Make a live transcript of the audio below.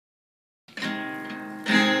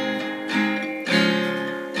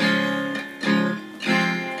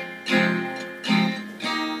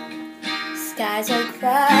eyes are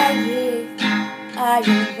crying, I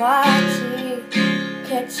am watching,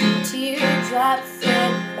 catching teardrops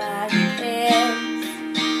in my hands.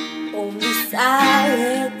 Only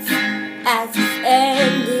silence as it's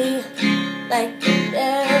ending, like you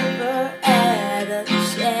never had a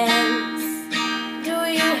chance. Do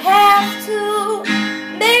you have to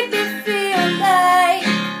make me feel like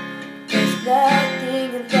there's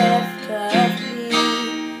nothing left of me?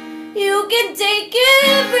 You can take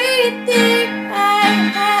everything I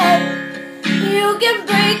have, you can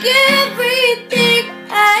break everything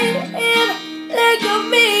I am, like I'm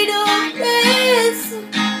made of glass,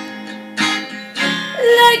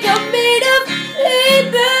 like I'm made of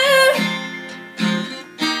paper.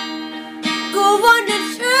 Go on and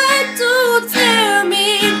try to tear me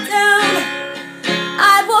down,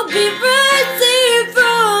 I will be rising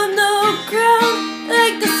from the ground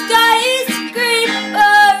like a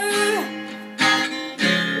skyscraper,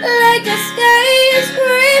 like a skyscraper.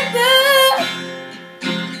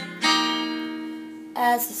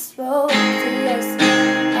 As the smoke clears,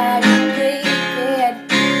 I am naked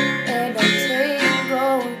and I'm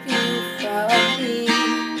tangled you from me.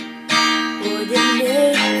 Would it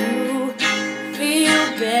make you feel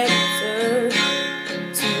better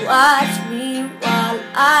to watch me while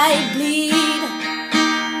I bleed?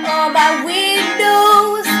 All my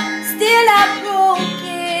windows still are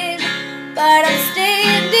broken, but I'm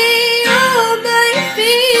standing on my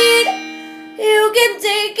feet. You can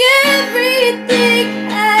take everything